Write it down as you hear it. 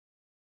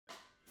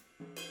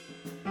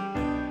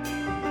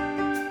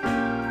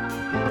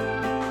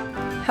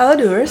Halo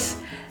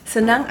Doers,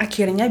 senang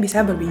akhirnya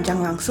bisa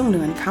berbincang langsung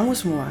dengan kamu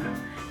semua.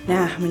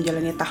 Nah,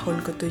 menjalani tahun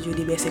ke-7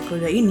 di Basic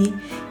LUDO ini,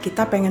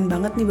 kita pengen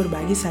banget nih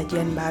berbagi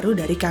sajian baru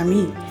dari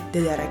kami,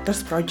 The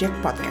Directors Project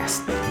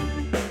Podcast.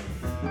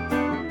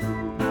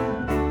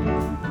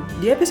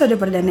 Di episode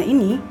perdana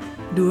ini,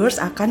 Doers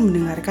akan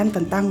mendengarkan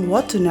tentang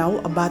what to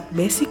know about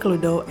Basic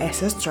LUDO as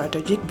a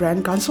strategic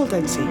brand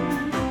consultancy.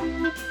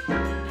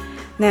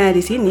 Nah,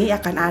 di sini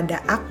akan ada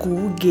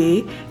aku,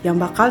 G,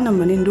 yang bakal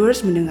nemenin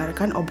Doers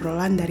mendengarkan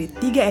obrolan dari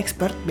 3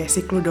 expert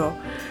Basic LUDO.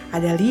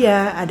 Ada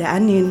Lia, ada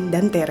Anin,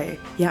 dan Tere,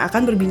 yang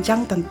akan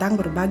berbincang tentang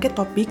berbagai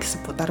topik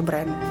seputar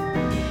brand.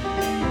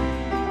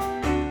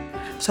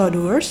 So,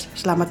 Doers,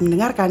 selamat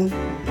mendengarkan.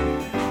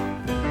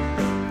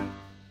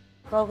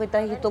 Kalau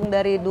kita hitung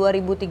dari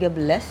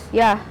 2013,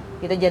 ya,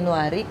 kita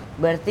Januari,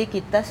 berarti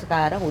kita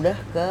sekarang udah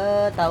ke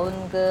tahun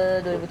ke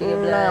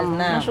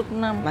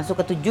 2013.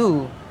 Masuk ke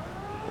 7.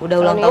 Udah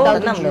ulang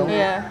tahun ke-6 dong.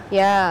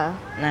 Ya.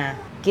 Nah,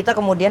 kita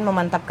kemudian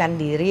memantapkan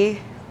diri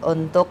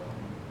untuk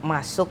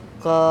masuk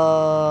ke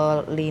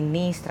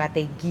lini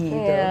strategi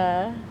gitu.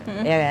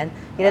 Ya kan?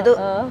 Kita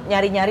tuh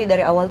nyari-nyari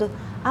dari awal tuh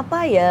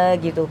apa ya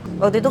gitu.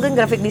 Waktu itu kan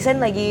graphic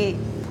design lagi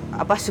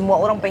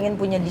semua orang pengen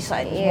punya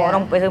desain, semua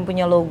orang pengen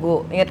punya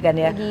logo, ingat kan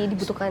ya? Lagi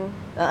dibutuhkan.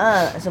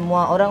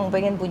 Semua orang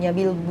pengen punya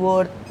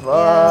billboard,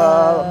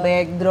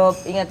 backdrop,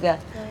 ingat gak?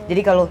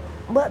 Jadi kalau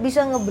Mbak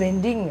bisa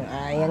nge-branding,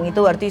 yang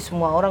itu arti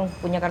semua orang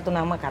punya kartu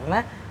nama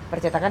karena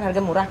percetakan harga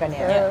murah kan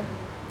ya.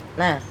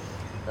 Nah,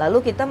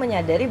 lalu kita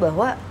menyadari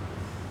bahwa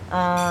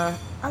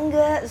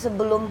enggak,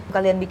 sebelum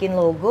kalian bikin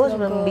logo,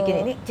 sebelum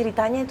bikin ini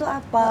ceritanya itu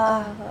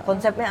apa,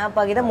 konsepnya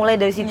apa, kita mulai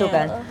dari situ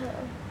kan.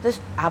 Terus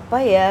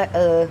apa ya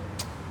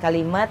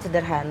kalimat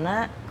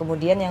sederhana,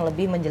 kemudian yang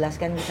lebih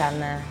menjelaskan di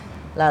sana.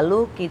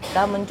 Lalu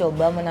kita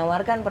mencoba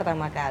menawarkan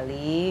pertama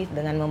kali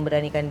dengan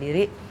memberanikan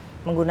diri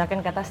menggunakan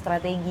kata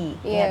strategi,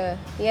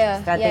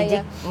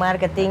 strategic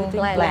marketing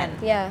plan.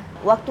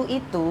 Waktu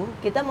itu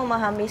kita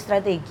memahami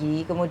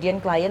strategi,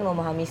 kemudian klien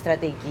memahami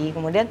strategi,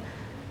 kemudian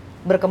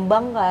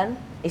berkembang kan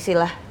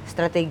istilah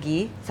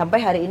strategi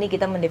sampai hari ini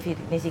kita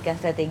mendefinisikan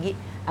strategi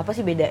apa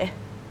sih beda ya?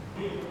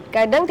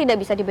 Kadang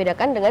tidak bisa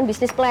dibedakan dengan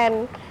bisnis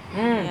plan,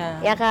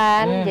 ya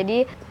kan?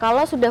 Jadi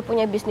kalau sudah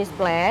punya bisnis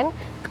plan,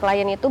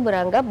 klien itu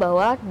beranggap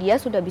bahwa dia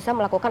sudah bisa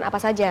melakukan apa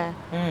saja,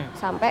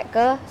 sampai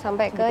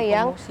ke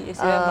yang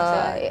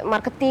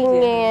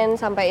marketingin,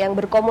 sampai yang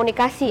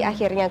berkomunikasi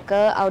akhirnya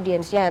ke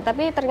audiensnya.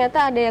 Tapi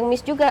ternyata ada yang miss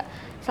juga,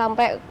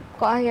 sampai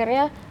kok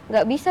akhirnya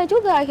nggak bisa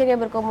juga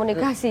akhirnya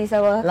berkomunikasi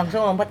sama.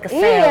 Langsung lompat ke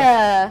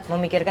sales,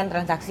 memikirkan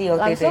transaksi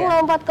waktu langsung itu ya. Langsung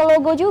lompat ke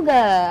logo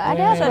juga.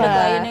 Ada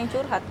klien yang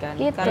curhat kan,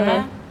 gitu.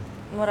 Karena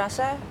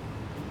merasa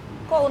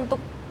kok untuk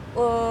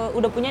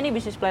udah punya nih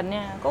bisnis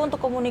plannya, kok untuk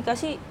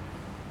komunikasi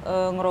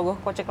ngerogoh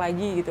kocek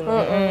lagi gitu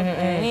loh.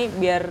 Ini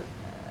biar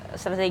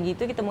strategi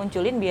itu kita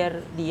munculin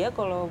biar dia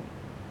kalau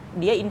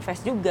dia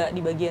invest juga di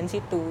bagian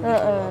situ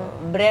gitu loh.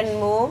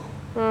 Brandmu,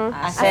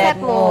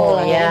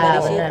 asetmu. Ya,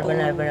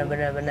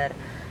 benar.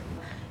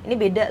 Ini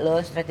beda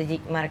loh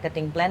strategic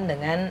marketing plan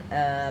dengan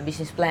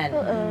business plan.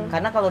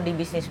 Karena kalau di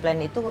business plan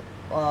itu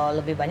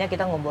lebih banyak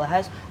kita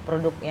ngebahas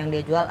produk yang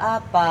dia jual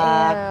apa,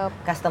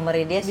 customer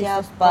dia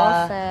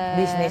siapa,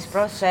 business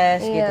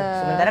process gitu.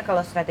 Sementara kalau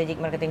strategic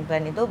marketing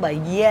plan itu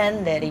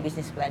bagian dari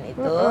business plan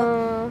itu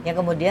yang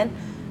kemudian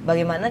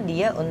bagaimana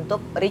dia untuk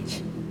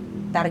reach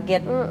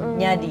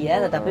targetnya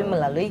dia tetapi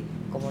melalui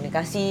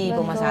komunikasi,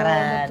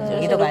 pemasaran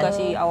gitu kan.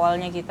 Edukasi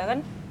awalnya kita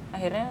kan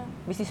akhirnya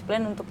business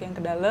plan untuk yang ke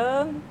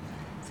dalam,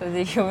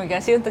 strategi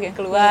komunikasi untuk yang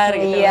keluar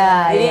gitu.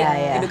 Jadi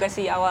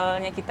edukasi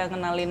awalnya kita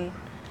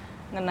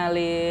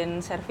ngenalin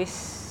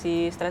service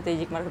si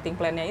strategic marketing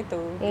plan-nya itu.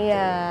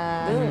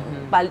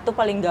 Itu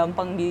paling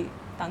gampang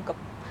ditangkap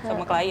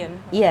sama klien.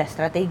 Iya,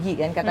 strategi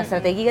kan. Kata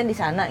strategi kan di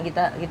sana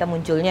kita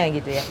munculnya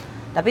gitu ya.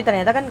 Tapi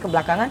ternyata kan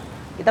kebelakangan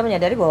kita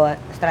menyadari bahwa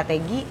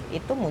strategi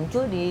itu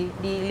muncul di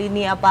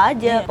lini apa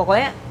aja.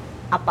 Pokoknya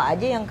apa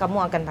aja yang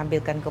kamu akan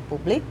tampilkan ke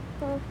publik,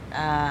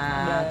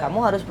 kamu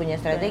harus punya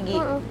strategi.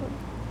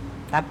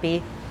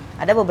 Tapi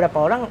ada beberapa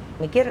orang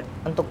mikir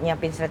untuk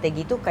nyiapin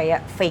strategi itu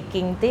kayak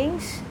faking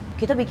things.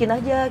 Kita bikin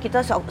aja,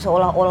 kita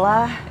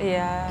seolah-olah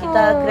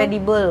kita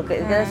kredibel,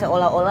 kita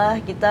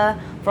seolah-olah kita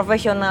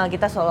profesional,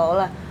 kita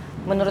seolah-olah.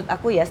 Menurut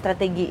aku ya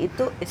strategi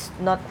itu it's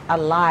not a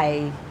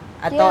lie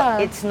atau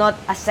it's not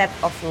a set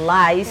of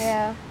lies,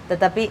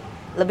 tetapi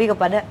lebih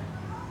kepada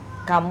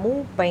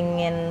kamu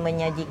pengen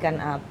menyajikan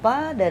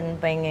apa dan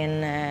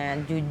pengen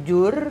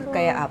jujur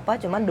kayak apa,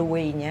 cuman the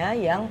way-nya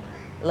yang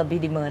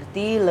lebih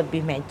dimengerti, lebih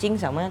matching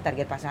sama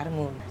target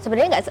pasarmu.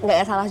 Sebenarnya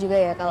nggak salah juga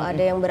ya kalau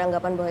ada yang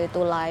beranggapan bahwa itu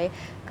lie,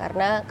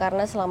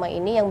 karena selama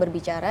ini yang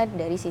berbicara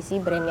dari sisi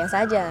brandnya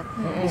saja,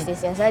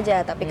 bisnisnya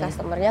saja, tapi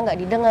customernya nggak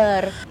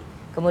didengar.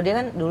 Kemudian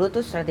kan dulu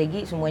tuh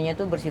strategi semuanya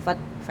tuh bersifat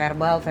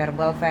verbal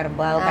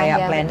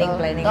kayak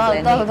planning.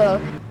 Betul.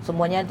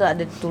 Semuanya tuh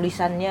ada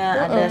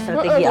tulisannya, ada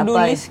strategi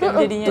apa,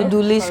 to-do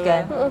list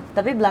kan.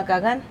 Tapi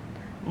belakangan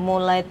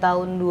mulai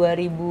tahun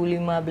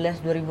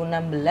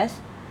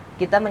 2015-2016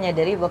 kita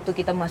menyadari waktu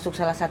kita masuk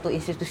salah satu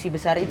institusi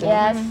besar itu,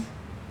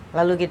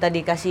 lalu kita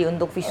dikasih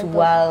untuk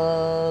visual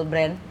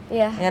brand.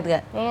 Iya. Ingat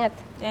gak? Ingat.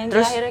 Yang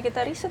Terus akhirnya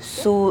kita riset.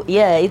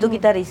 Ya itu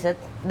kita riset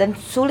dan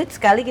sulit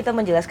sekali kita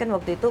menjelaskan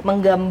waktu itu,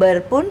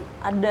 menggambar pun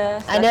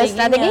Ada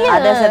strateginya.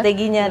 ada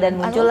strateginya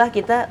dan muncullah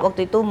kita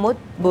waktu itu mood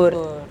board.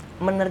 Board.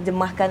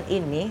 Menerjemahkan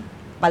ini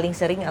paling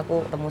sering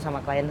aku ketemu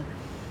sama klien,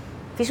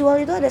 visual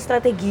itu ada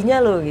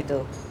strateginya loh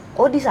gitu.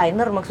 Oh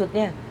desainer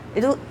maksudnya,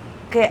 itu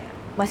kayak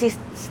masih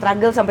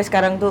struggle sampai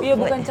sekarang tuh. Iya,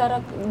 bukan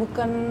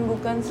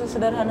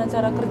sesederhana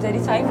cara kerja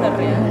desainer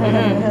ya.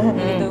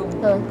 Gitu.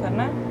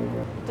 Karena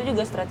itu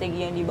juga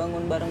strategi yang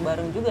dibangun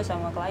bareng-bareng juga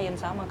sama klien,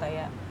 sama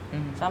kayak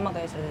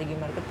strategi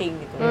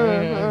marketing gitu.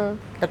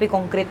 Tapi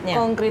konkretnya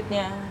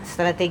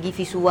strategi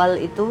visual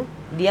itu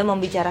dia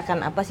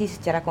membicarakan apa sih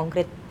secara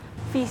konkret?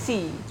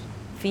 Visi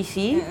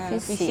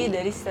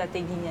dari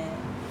strateginya.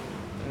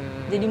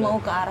 Jadi mau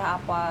ke arah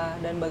apa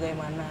dan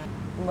bagaimana.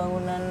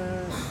 Pembangunan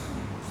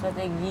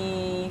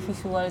strategi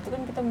visual itu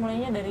kan kita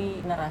mulainya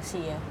dari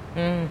narasi ya.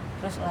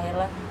 Terus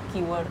lahirlah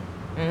keyword.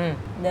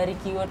 Dari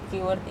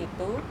keyword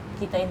itu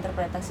kita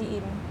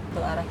interpretasiin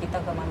ke arah kita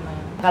kemana.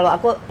 Kalau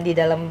aku di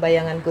dalam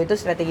bayanganku itu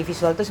strategi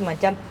visual itu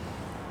semacam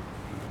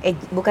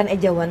bukan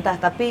ejawantah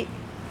tapi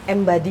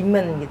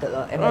embodiment gitu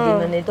loh.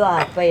 Embodiment itu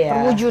apa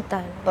ya?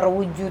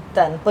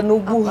 Perwujudan,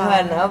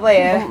 penubuhan apa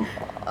ya?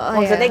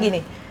 Maksudnya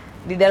gini,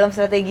 di dalam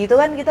strategi itu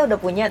kan kita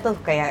udah punya tuh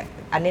kayak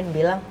Anin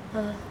bilang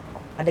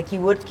ada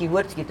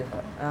keywords gitu,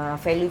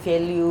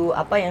 value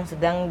apa yang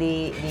sedang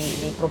di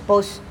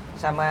propose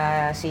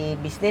sama si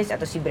bisnis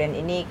atau si brand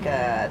ini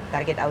ke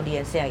target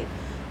audiensnya gitu.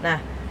 Nah,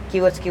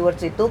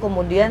 keywords itu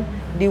kemudian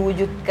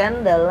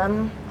diwujudkan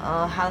dalam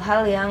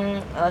hal-hal yang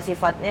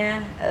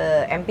sifatnya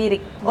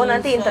empirik. Oh,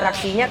 nanti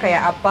interaksinya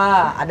kayak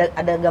apa?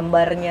 Ada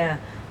gambarnya.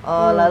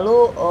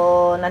 Lalu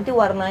nanti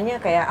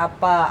warnanya kayak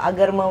apa?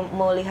 Agar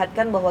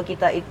melihatkan bahwa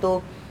kita itu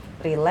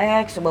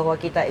relax, bahwa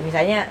kita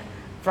misalnya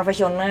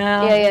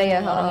profesional. Iya.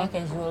 Orangnya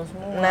casual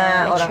semua.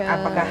 Nah, orang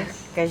apakah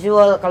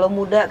casual? Kalau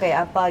muda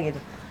kayak apa gitu.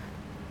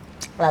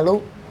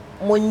 Lalu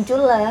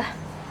muncullah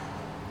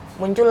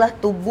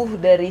tubuh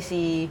dari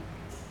si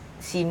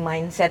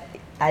mindset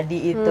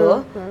tadi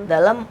itu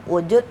dalam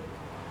wujud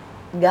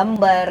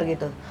gambar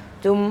gitu.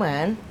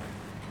 Cuman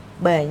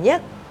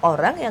banyak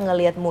orang yang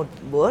ngelihat mood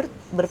board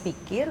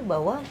berpikir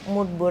bahwa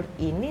mood board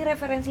ini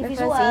referensi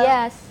visual.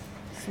 Yes.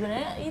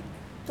 Sebenarnya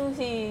itu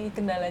sih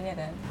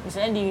kendalanya kan.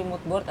 Misalnya di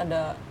mood board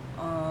ada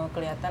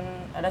kelihatan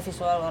ada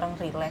visual orang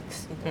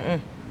relax gitu.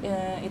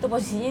 Ya, itu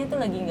posisinya itu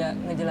lagi nggak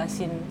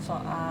ngejelasin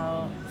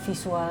soal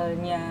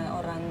visualnya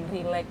orang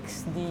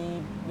relax di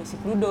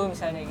basic LUDO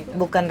misalnya gitu.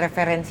 Bukan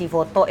referensi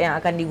foto yang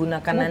akan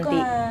digunakan nanti,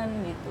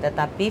 gitu.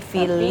 tetapi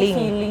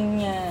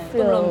feelingnya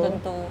itu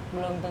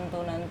belum tentu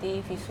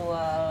nanti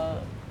visual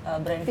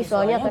brand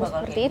visualnya akan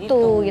bakal seperti kayak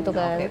itu gitu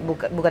kan.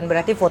 Bukan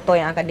berarti foto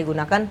yang akan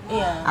digunakan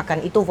akan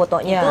itu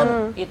fotonya.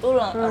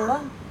 Itulah apa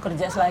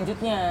kerja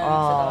selanjutnya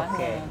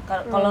setelahnya.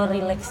 Kalau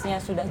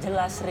relaxnya sudah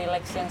jelas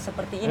relax yang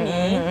seperti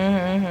ini,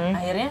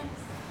 akhirnya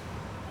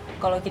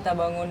kalau kita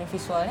bangun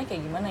visualnya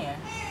kayak gimana ya?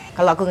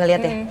 Kalau aku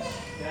ngelihat ya,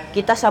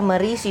 kita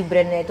summary si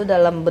brandnya itu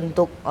dalam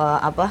bentuk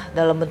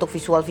dalam bentuk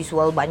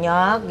visual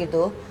banyak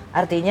gitu.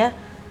 Artinya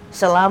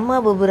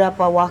selama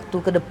beberapa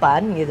waktu ke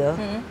depan gitu,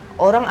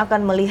 orang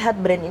akan melihat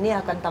brand ini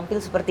akan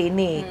tampil seperti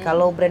ini.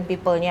 Kalau brand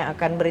people-nya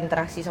akan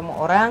berinteraksi sama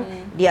orang,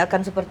 dia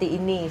akan seperti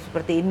ini.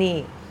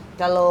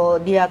 Kalau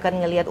dia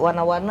akan ngelihat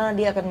warna-warna,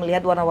 dia akan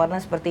melihat warna-warna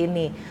seperti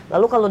ini.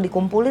 Lalu kalau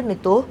dikumpulin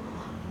itu,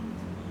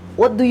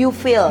 what do you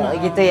feel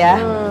gitu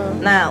ya?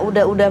 Nah,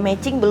 udah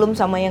matching belum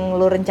sama yang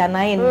lo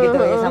rencanain gitu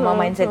ya, sama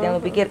mindset yang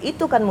lo pikir,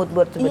 itu kan mood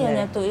board sebenarnya. Iya,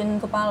 nyatuin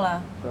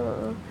kepala.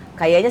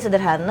 Kayaknya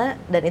sederhana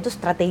dan itu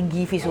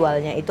strategi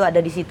visualnya itu ada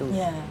di situ.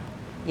 Iya.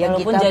 Yang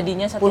Walaupun kita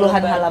jadinya satu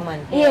puluhan lembar. halaman.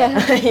 Iya.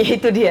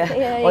 Itu dia.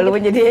 Iya,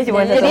 Walaupun jadinya cuma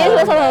satu Jadinya halaman.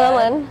 cuma satu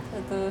halaman.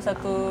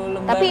 Satu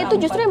lembar. Tapi itu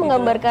A4 justru yang gitu.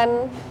 menggambarkan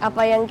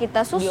apa yang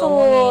kita susun.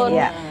 Diomongin.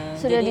 Iya.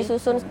 Sudah Jadi,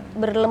 disusun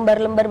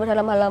berlembar-lembar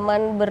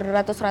berhalaman-halaman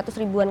beratus-ratus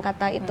ribuan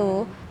kata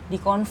itu.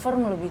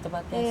 dikonfirm lebih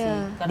tepatnya Iya. sih.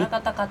 Karena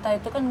kata-kata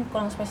itu kan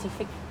kurang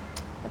spesifik.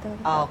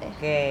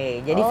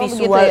 Oke, jadi Oh,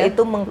 visual begitu ya?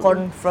 itu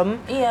mengkonfirm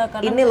Iya,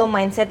 karena ini lo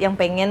mindset yang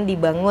pengen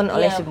dibangun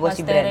oleh iya, sebuah pas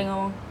si Tere brand.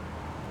 ngomong,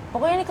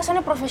 pokoknya ini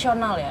kesannya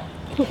profesional ya.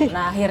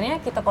 Nah, akhirnya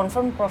kita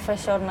confirm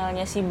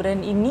profesionalnya si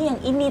brand ini yang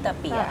ini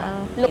tapi ya.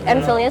 Look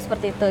and feel-nya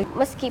seperti itu.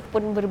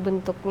 Meskipun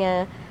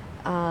berbentuknya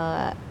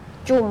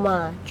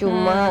cuma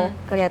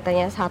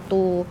kelihatannya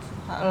satu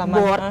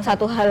board,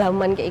 satu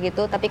halaman kayak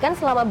gitu. Tapi kan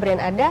selama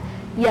brand ada,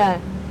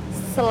 ya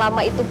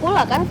selama itu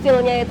pula kan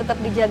feel-nya tetap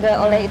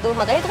dijaga oleh itu.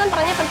 Makanya itu kan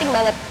perannya penting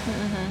banget.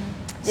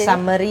 Jadi,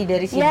 Summary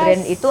dari si yes.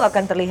 brand itu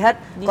akan terlihat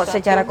Di kok satu-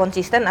 secara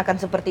konsisten akan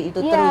seperti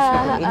itu Iya, terus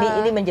gitu.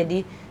 Ini menjadi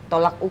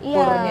tolak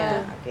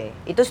ukurnya. Iya. Oke.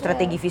 Itu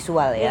strategi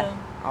visual ya.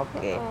 Iya.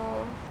 Oke.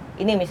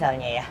 Ini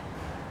misalnya ya.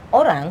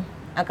 Orang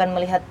akan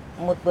melihat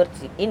mood board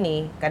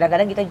ini,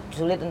 kadang-kadang kita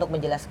sulit untuk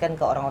menjelaskan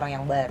ke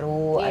orang-orang yang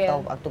baru Iya.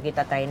 atau waktu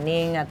kita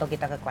training atau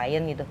kita ke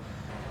klien gitu.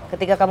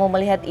 Ketika kamu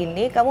melihat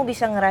ini, kamu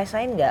bisa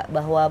ngerasain nggak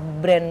bahwa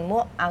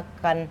brandmu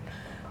akan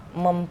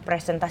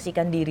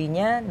mempresentasikan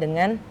dirinya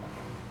dengan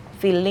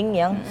feeling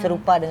yang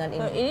serupa dengan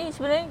ini. Ini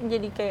sebenarnya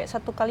jadi kayak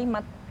satu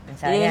kalimat.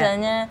 Misalnya? Jadi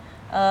misalnya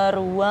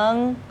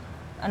ruang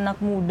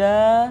anak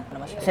muda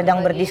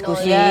Sedang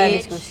berdiskusi. ya,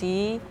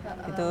 diskusi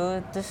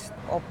gitu, terus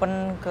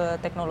open ke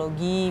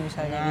teknologi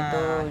misalnya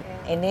gitu.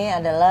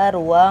 Ini adalah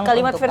ruang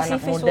Kalimat untuk versi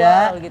anak visual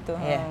muda. gitu.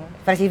 Ya,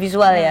 versi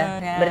visual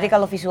ya. Ya. Berarti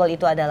kalau visual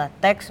itu adalah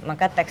teks,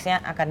 maka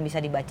teksnya akan bisa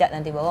dibaca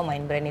nanti bahwa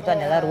Mind Brand itu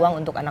adalah ruang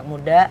untuk anak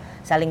muda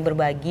saling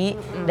berbagi,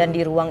 dan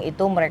di ruang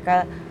itu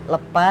mereka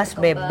lepas,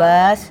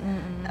 bebas,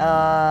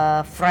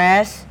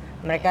 fresh,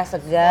 mereka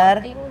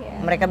segar,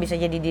 mereka bisa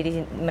jadi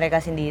diri mereka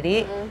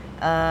sendiri,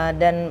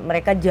 dan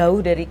mereka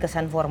jauh dari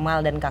kesan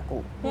formal dan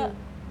kaku.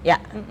 Ya.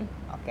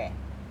 Oke.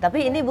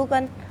 Tapi ini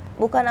bukan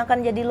akan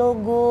jadi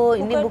logo,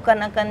 ini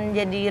bukan akan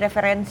jadi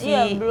referensi.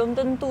 Iya, belum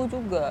tentu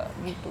juga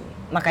gitu.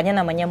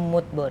 Makanya namanya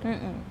mood board.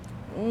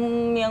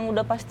 Yang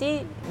udah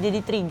pasti jadi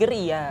trigger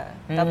iya,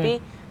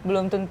 tapi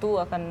belum tentu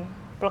akan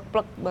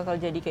plek-plek bakal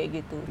jadi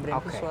kayak gitu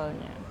brand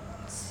visualnya.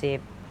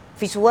 Sip.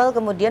 Visual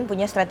kemudian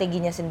punya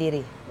strateginya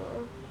sendiri.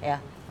 Ya.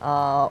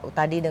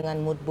 Tadi dengan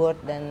mood board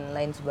dan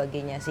lain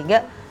sebagainya,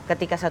 sehingga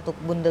ketika satu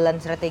bundelan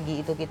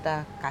strategi itu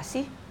kita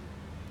kasih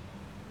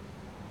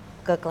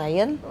ke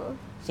klien,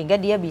 sehingga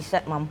dia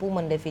bisa mampu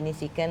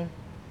mendefinisikan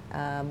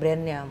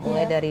brandnya,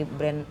 mulai dari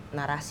brand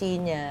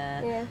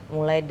narasinya,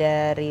 mulai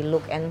dari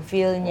look and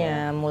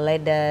feel-nya, mulai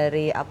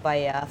dari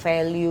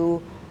value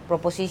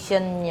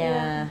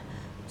proposition-nya,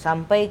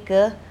 sampai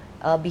ke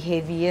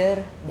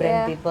behavior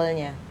brand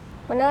people-nya.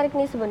 Menarik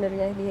nih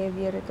sebenarnya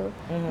behavior itu.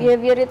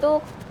 Behavior itu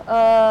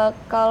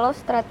kalau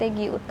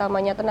strategi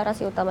utamanya atau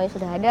narasi utamanya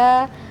sudah ada,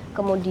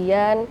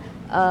 kemudian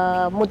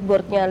mood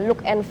boardnya,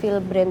 look and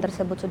feel brand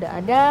tersebut sudah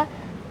ada.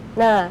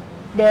 Nah,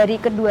 dari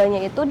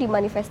keduanya itu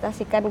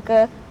dimanifestasikan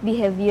ke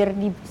behavior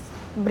di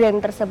brand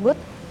tersebut.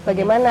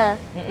 Bagaimana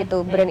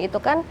itu brand itu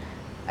kan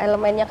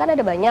elemennya kan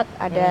ada banyak,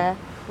 ada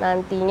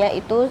nantinya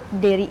itu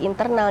dari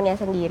internalnya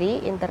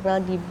sendiri,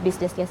 internal di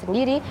bisnisnya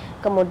sendiri,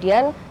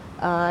 kemudian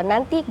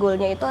nanti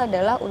goalnya itu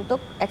adalah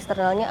untuk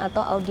eksternalnya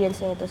atau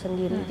audiensnya itu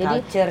sendiri. Jadi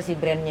Culture si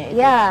brandnya itu.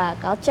 ya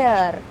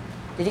culture.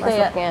 Jadi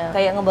masuknya.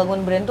 kayak ngebangun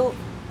brand tuh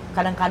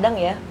kadang-kadang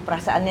ya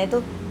perasaannya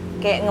itu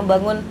kayak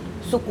ngebangun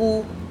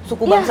suku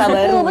bangsa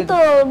baru gitu.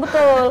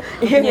 Betul.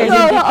 Iya,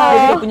 Betul,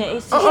 jadi punya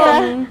isi. ada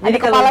Jadi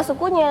kepala kalau-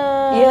 sukunya,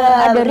 Iya,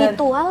 ada benar.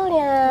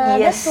 ritualnya.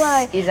 Yes, That's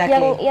why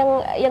exactly.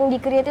 yang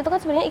di-create itu kan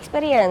sebenarnya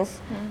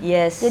experience.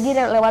 Yes. Jadi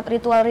lewat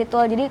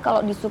ritual-ritual. Jadi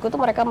kalau di suku itu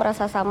mereka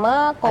merasa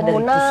sama, ada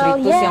komunal.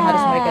 ritus-ritus yang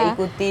harus mereka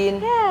ikutin.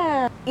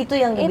 Itu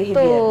yang di Itu.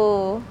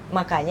 behavior.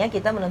 Makanya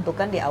kita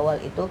menentukan di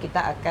awal itu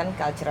kita akan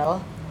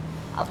cultural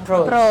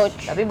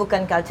approach. Tapi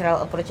bukan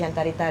cultural approach yang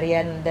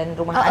tari-tarian dan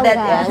rumah adat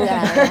ya.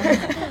 Enggak.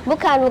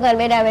 Bukan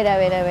beda.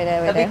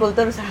 Tapi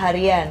kultur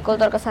seharian.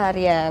 Kultur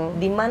keseharian.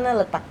 Di mana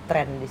letak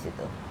tren di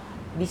situ?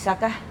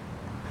 Bisakah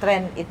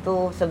tren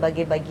itu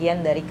sebagai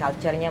bagian dari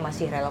culture-nya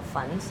masih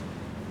relevan?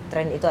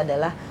 Tren itu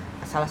adalah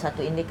salah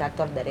satu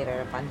indikator dari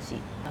relevansi.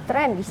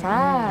 Tren bisa.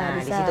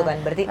 Nah, di situ kan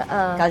berarti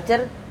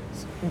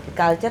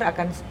culture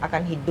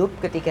akan hidup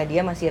ketika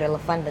dia masih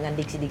relevan dengan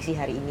diksi-diksi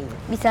hari ini.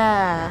 Bisa.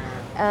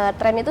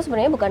 Tren itu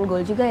sebenarnya bukan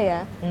goal juga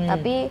ya,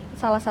 tapi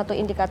salah satu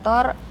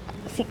indikator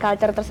si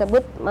culture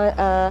tersebut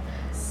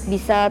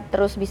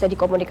bisa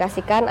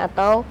dikomunikasikan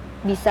atau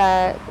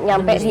bisa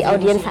nyampe di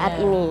audiens saat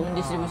ini.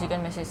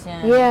 Mendistribusikan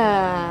message-nya. Iya,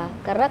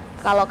 karena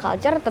kalau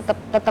culture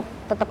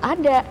tetap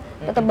ada,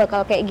 tetap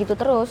bakal kayak gitu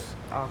terus.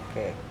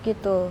 Oke.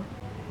 Gitu.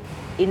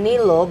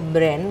 Ini loh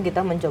brand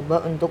kita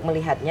mencoba untuk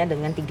melihatnya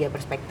dengan 3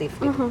 perspektif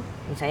gitu.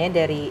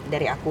 Misalnya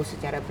dari aku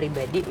secara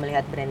pribadi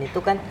melihat brand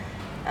itu kan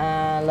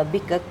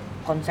lebih ke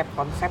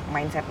konsep-konsep,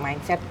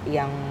 mindset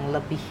yang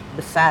lebih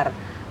besar.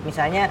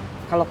 Misalnya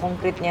kalau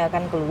konkretnya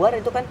akan keluar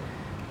itu kan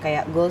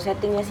kayak goal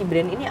settingnya si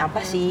brand ini apa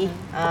sih?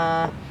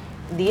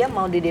 Dia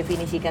mau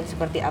didefinisikan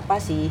seperti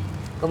apa sih?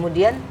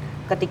 Kemudian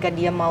ketika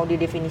dia mau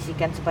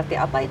didefinisikan seperti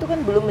apa itu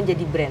kan belum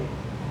menjadi brand.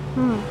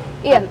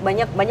 Iya.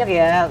 Kan banyak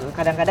ya,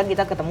 kadang-kadang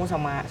kita ketemu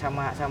sama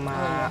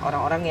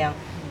orang-orang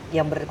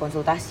yang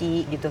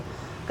berkonsultasi gitu.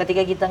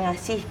 Ketika kita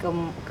ngasih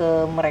ke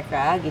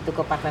mereka gitu,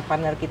 ke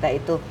partner-partner kita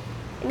itu,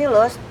 ini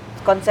loh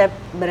konsep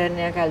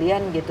brandnya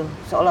kalian gitu,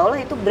 seolah-olah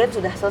itu brand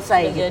sudah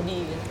selesai gitu.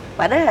 Jadi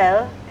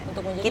Padahal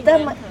untuk menjadi kita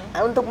brand,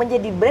 untuk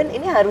menjadi brand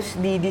ini harus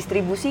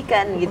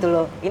didistribusikan gitu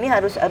loh. Ini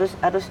harus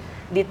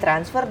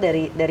ditransfer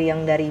dari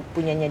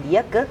punyanya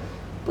dia ke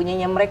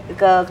punyanya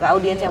mereka, ke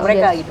audiensnya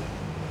mereka gitu.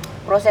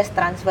 Proses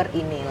transfer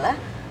inilah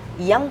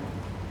yang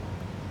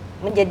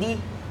menjadi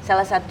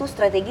salah satu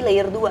strategi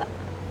layer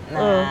 2.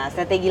 Nah,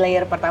 strategi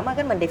layer pertama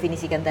kan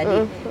mendefinisikan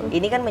tadi.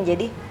 Ini kan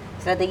menjadi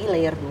strategi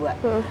layer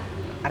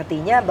 2.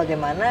 Artinya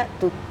bagaimana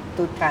to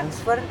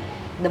transfer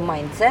the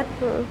mindset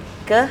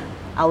ke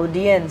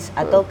audience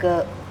atau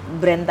ke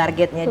brand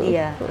targetnya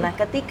dia. Nah,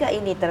 ketika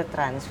ini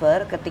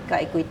tertransfer, ketika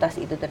ekuitas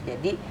itu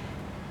terjadi,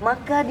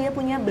 maka dia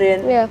punya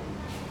brand. Iya.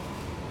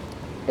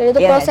 Dan itu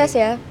Iya, proses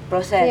Adi? ya.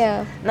 Proses. Iya.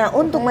 Nah,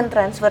 untuk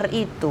mentransfer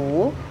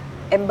itu,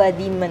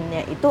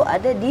 embodimentnya itu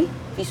ada di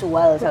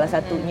visual salah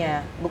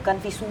satunya. Bukan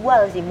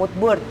visual sih, mood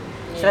board.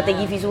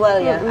 Strategi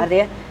visual ya.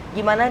 Artinya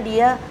gimana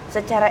dia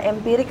secara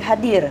empirik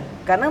hadir.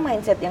 Karena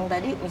mindset yang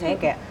tadi misalnya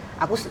kayak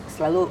aku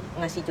selalu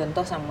ngasih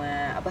contoh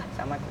sama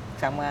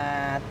sama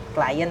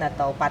klien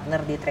atau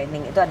partner di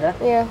training itu adalah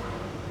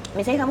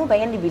misalnya kamu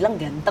pengen dibilang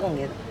ganteng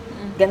gitu.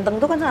 Ganteng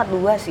itu kan sangat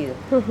luas gitu.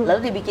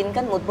 Lalu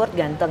dibikinkan mood board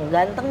ganteng.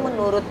 Ganteng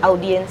menurut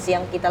audiens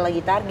yang kita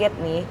lagi target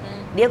nih,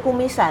 dia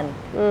kumisan.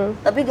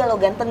 Tapi kalau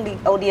ganteng di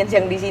audiens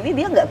yang di sini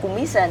dia nggak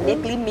kumisan, dia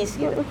klimis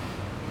gitu.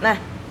 Nah,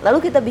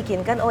 lalu kita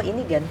bikinkan oh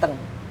ini ganteng.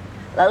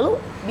 Lalu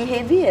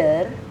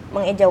behavior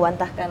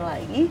mengejawantahkan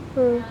lagi.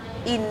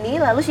 Ini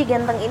lalu si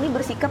ganteng ini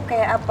bersikap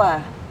kayak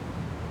apa?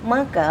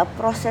 Maka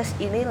proses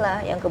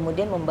inilah yang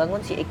kemudian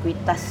membangun si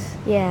ekuitas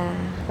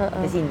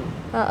di sini.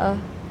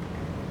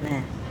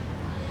 Nah,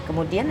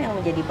 kemudian yang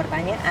menjadi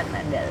pertanyaan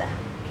adalah,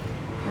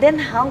 then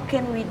how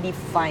can we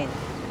define,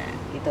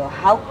 gitu?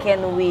 How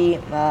can we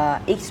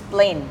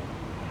explain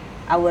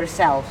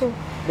ourselves,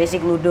 basic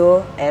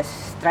LUDO as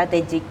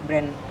strategic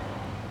brand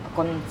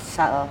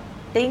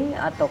consulting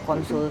atau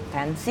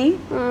konsultansi?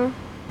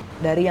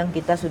 Dari yang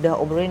kita sudah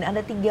obrolin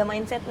ada 3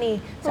 mindset nih.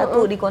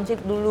 Satu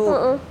dikonsep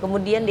dulu,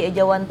 kemudian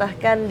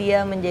diejawantahkan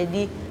dia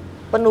menjadi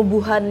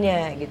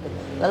penubuhannya gitu.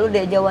 Lalu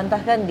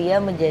diejawantahkan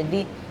dia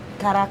menjadi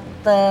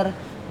karakter,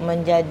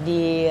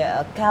 menjadi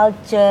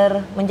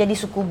culture, menjadi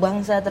suku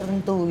bangsa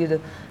tertentu gitu.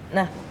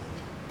 Nah,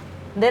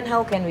 then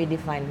how can we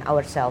define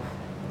ourselves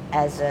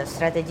as a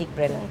strategic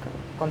brand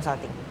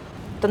consulting?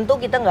 Tentu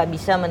kita nggak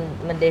bisa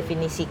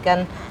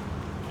mendefinisikan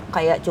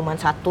kayak cuman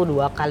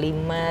 1-2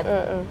 kalimat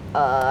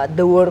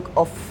the work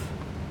of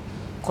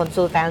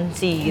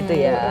konsultansi gitu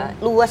ya,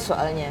 luas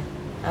soalnya.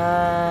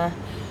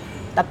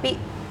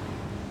 Tapi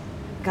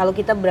kalau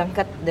kita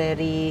berangkat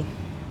dari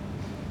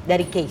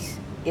case,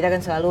 kita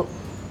kan selalu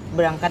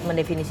berangkat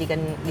mendefinisikan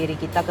diri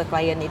kita ke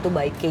klien itu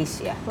by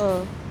case ya.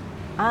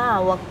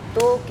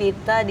 Waktu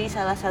kita di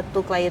salah satu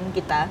klien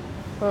kita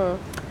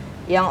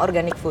yang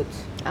organic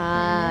foods.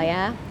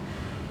 Ya.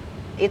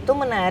 Itu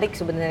menarik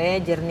sebenarnya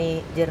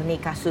journey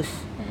kasus.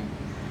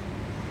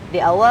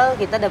 Di awal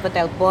kita dapat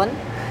telepon,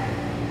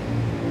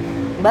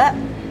 Mbak,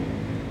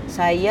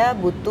 saya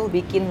butuh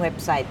bikin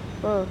website.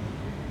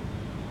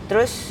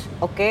 Terus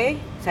oke,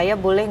 saya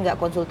boleh nggak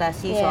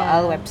konsultasi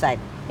soal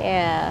website?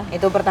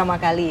 Itu pertama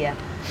kali ya.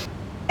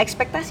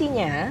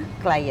 Ekspektasinya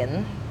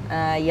klien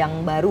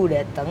yang baru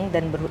datang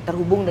dan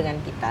terhubung dengan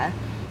kita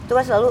itu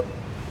kan selalu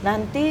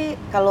nanti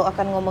kalau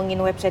akan ngomongin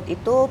website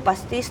itu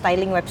pasti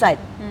styling website,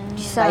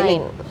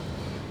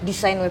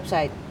 desain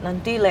website.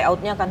 Nanti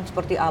layoutnya akan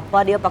seperti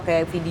apa, dia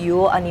pakai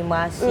video,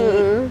 animasi,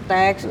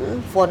 teks,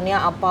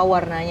 fontnya apa,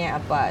 warnanya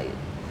apa.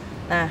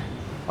 Nah,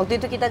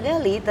 waktu itu kita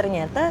gali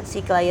ternyata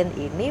si klien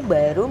ini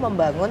baru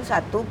membangun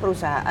satu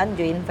perusahaan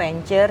joint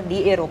venture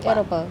di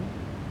Eropa.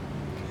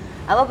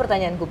 Apa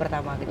pertanyaanku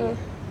pertama ke dia?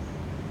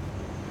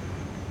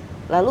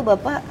 Lalu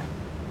Bapak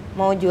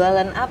mau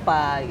jualan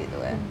apa gitu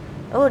kan?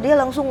 Oh, dia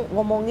langsung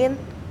ngomongin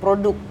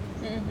produk.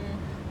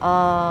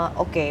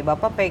 Oke,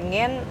 Bapak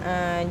pengen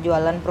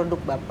jualan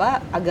produk Bapak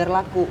agar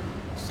laku.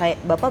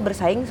 Bapak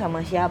bersaing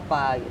sama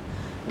siapa? Gitu.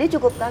 Dia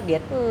cukup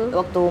kaget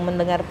waktu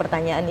mendengar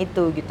pertanyaan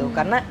itu gitu,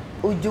 karena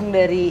ujung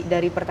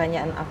dari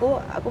pertanyaan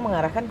aku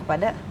mengarahkan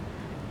kepada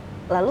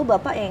lalu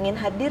Bapak ingin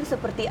hadir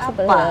seperti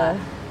apa?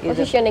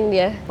 Gitu.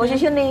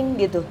 Positioning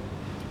gitu.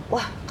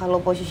 Wah,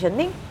 kalau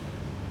positioning,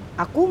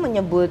 aku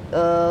menyebut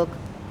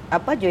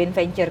joint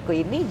ventureku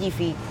ini,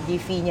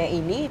 GV-nya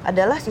ini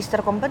adalah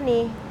sister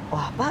company.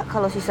 Wah Pak,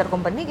 kalau sister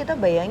company kita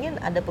bayangin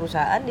ada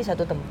perusahaan di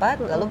satu tempat,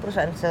 lalu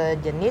perusahaan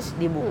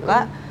sejenis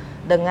dibuka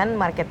dengan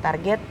market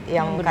target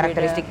yang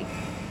karakteristik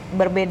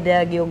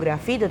berbeda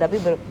geografi, tetapi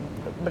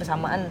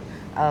bersamaan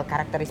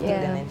karakteristik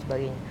dan lain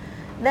sebagainya.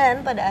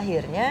 Dan pada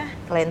akhirnya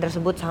klien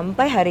tersebut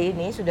sampai hari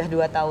ini sudah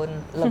 2 tahun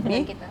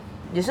lebih,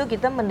 justru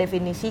kita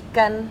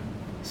mendefinisikan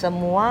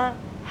semua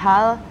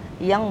hal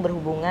yang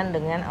berhubungan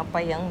dengan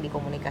apa yang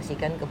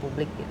dikomunikasikan ke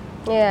publik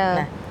gitu.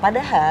 Nah,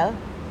 padahal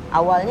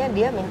awalnya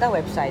dia minta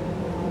website.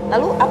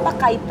 Lalu apa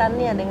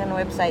kaitannya dengan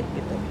website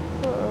gitu?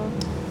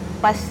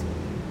 Pas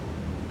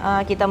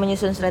kita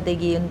menyusun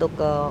strategi untuk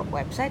ke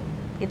website,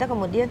 kita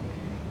kemudian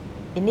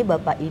ini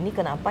Bapak ini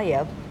kenapa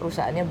ya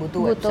perusahaannya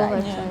butuh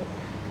website.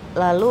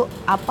 Lalu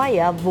apa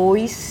ya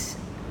voice?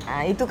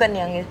 Nah, itu kan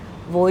yang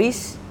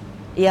voice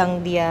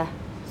yang dia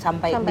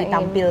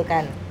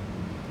ditampilkan.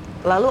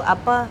 Lalu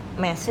apa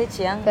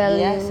message yang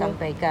dia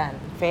sampaikan,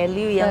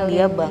 value yang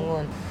dia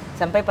bangun,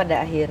 sampai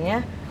pada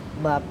akhirnya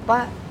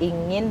Bapak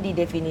ingin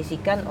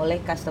didefinisikan oleh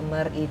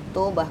customer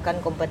itu, bahkan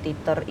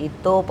kompetitor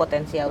itu,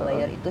 potensial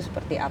buyer itu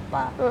seperti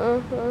apa.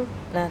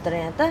 Nah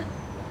ternyata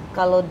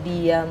kalau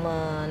dia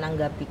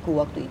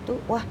menanggapiku waktu itu,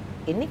 wah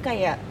ini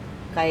kayak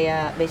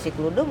Basic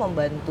LUDO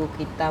membantu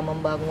kita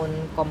membangun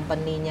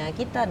company-nya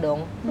kita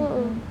dong.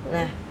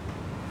 Nah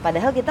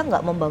padahal kita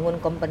nggak membangun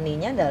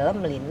company-nya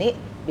dalam lini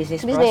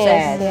bisnis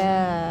proses.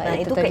 Nah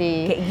itu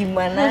kayak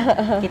gimana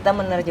kita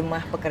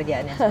menerjemah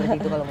pekerjaannya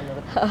seperti itu kalau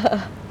menurut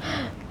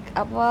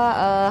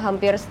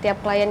hampir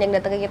setiap klien yang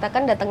datang ke kita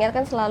kan datangnya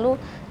kan selalu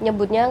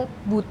nyebutnya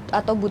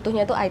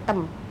butuhnya itu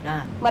item.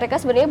 Nah, mereka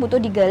sebenarnya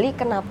butuh digali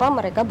kenapa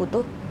mereka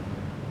butuh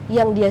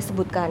yang dia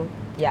sebutkan.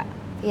 Ya.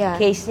 Ya.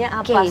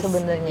 Case-nya apa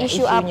sebenarnya?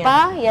 Isu isunya?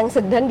 apa yang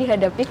sedang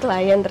dihadapi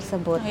klien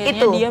tersebut?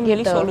 Akhirnya itu dia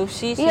milih gitu.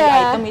 solusi si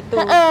Iya. item itu.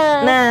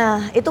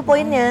 Nah, itu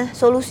poinnya,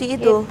 solusi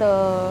itu. Gitu.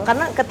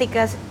 Karena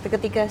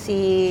ketika si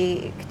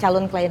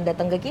calon klien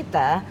datang ke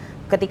kita,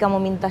 ketika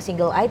meminta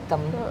single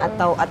item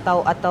atau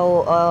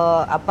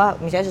apa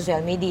misalnya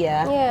sosial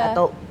media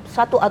atau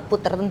satu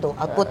output tertentu,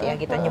 ya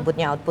kita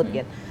nyebutnya output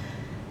gitu.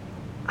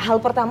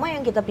 Hal pertama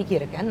yang kita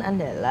pikirkan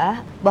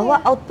adalah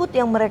bahwa output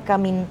yang mereka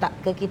minta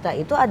ke kita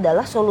itu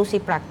adalah solusi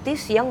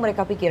praktis yang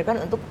mereka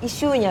pikirkan untuk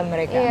isunya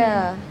mereka.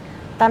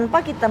 Tanpa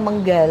kita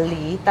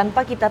menggali,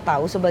 tanpa kita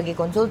tahu sebagai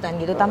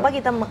konsultan gitu, tanpa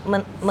kita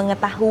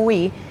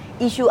mengetahui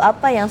isu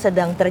apa yang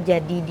sedang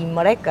terjadi di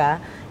mereka,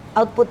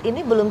 output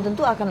ini belum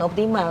tentu akan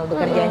optimal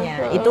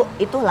bekerjanya.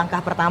 Itu langkah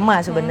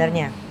pertama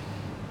sebenarnya.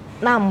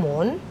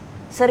 Namun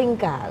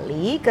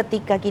seringkali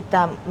ketika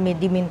kita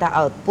diminta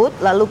output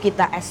lalu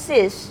kita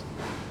assist,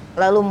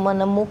 lalu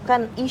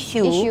menemukan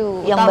isu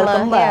yang utama,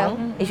 berkembang,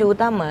 isu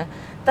utama,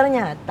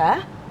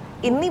 ternyata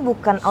ini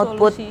bukan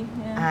output,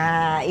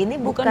 ini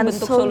bukan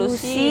bentuk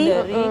solusi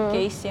dari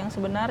case yang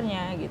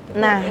sebenarnya gitu.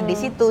 Nah, di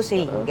situ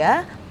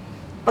sehingga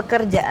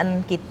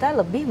pekerjaan kita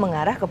lebih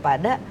mengarah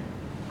kepada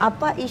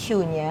apa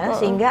isunya,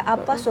 sehingga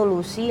apa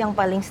solusi yang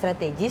paling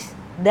strategis,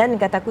 dan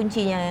kata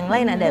kuncinya yang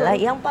lain adalah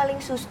yang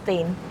paling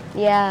sustain.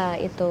 Ya,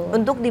 itu.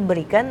 Untuk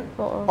diberikan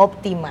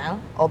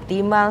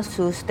optimal,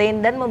 sustain,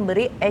 dan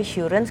memberi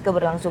assurance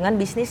keberlangsungan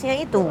bisnisnya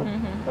itu.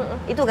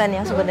 Itu kan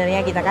yang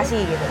sebenarnya kita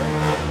kasih gitu.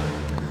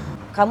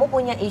 Kamu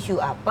punya isu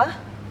apa,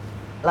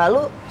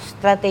 lalu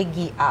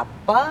strategi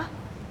apa,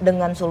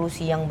 dengan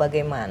solusi yang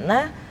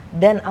bagaimana,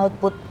 dan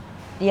output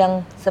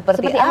yang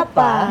seperti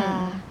apa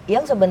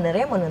yang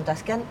sebenarnya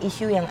menuntaskan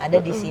isu yang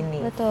ada di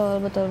sini. Betul.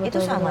 Itu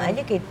sama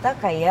aja kita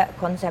kayak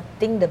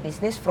concepting the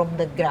business from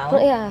the ground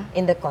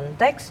in the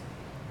context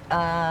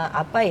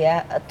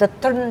to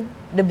turn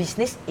the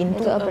business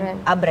into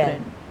a brand.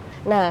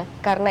 Nah,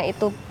 karena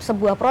itu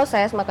sebuah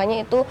proses,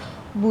 makanya itu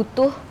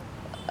butuh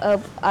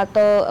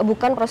atau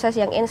bukan proses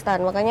yang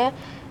instan, makanya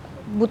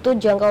butuh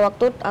jangka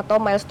waktu atau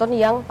milestone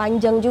yang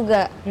panjang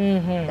juga.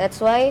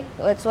 That's why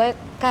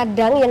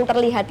kadang yang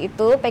terlihat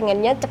itu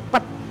pengennya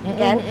cepet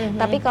kan,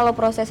 tapi kalau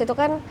proses itu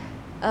kan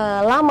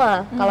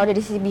lama. Kalau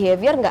dari sisi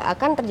behavior nggak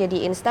akan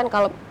terjadi instan.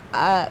 Kalau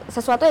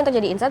sesuatu yang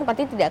terjadi instan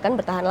pasti tidak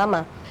akan bertahan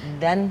lama.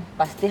 Dan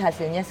pasti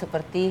hasilnya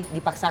seperti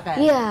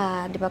dipaksakan.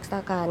 Iya,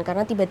 dipaksakan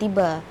karena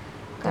tiba-tiba.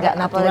 Nggak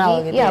natural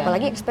gitu ya.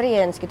 Apalagi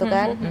experience gitu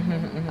kan.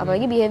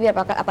 Apalagi behavior,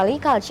 apalagi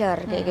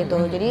culture kayak gitu.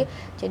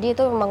 Jadi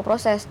itu memang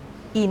proses.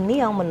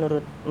 Ini yang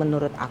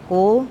menurut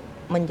aku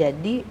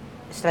menjadi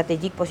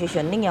strategic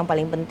positioning yang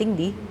paling penting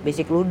di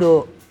basic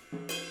LUDO.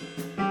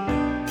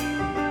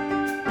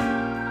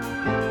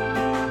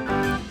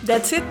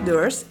 That's it,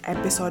 Doers,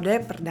 episode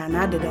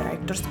perdana The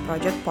Directors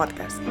Project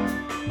Podcast.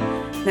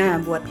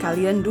 Nah, buat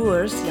kalian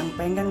Doers yang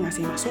pengen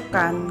ngasih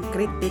masukan,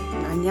 kritik,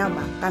 nanya,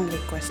 bahkan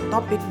request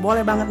topik,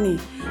 boleh banget nih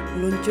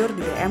meluncur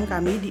di DM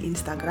kami di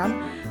Instagram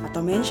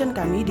atau mention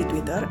kami di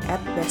Twitter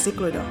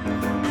 @basicludo.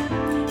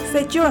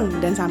 Stay tune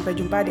dan sampai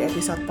jumpa di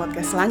episode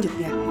podcast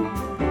selanjutnya.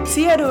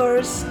 See ya,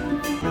 Doers!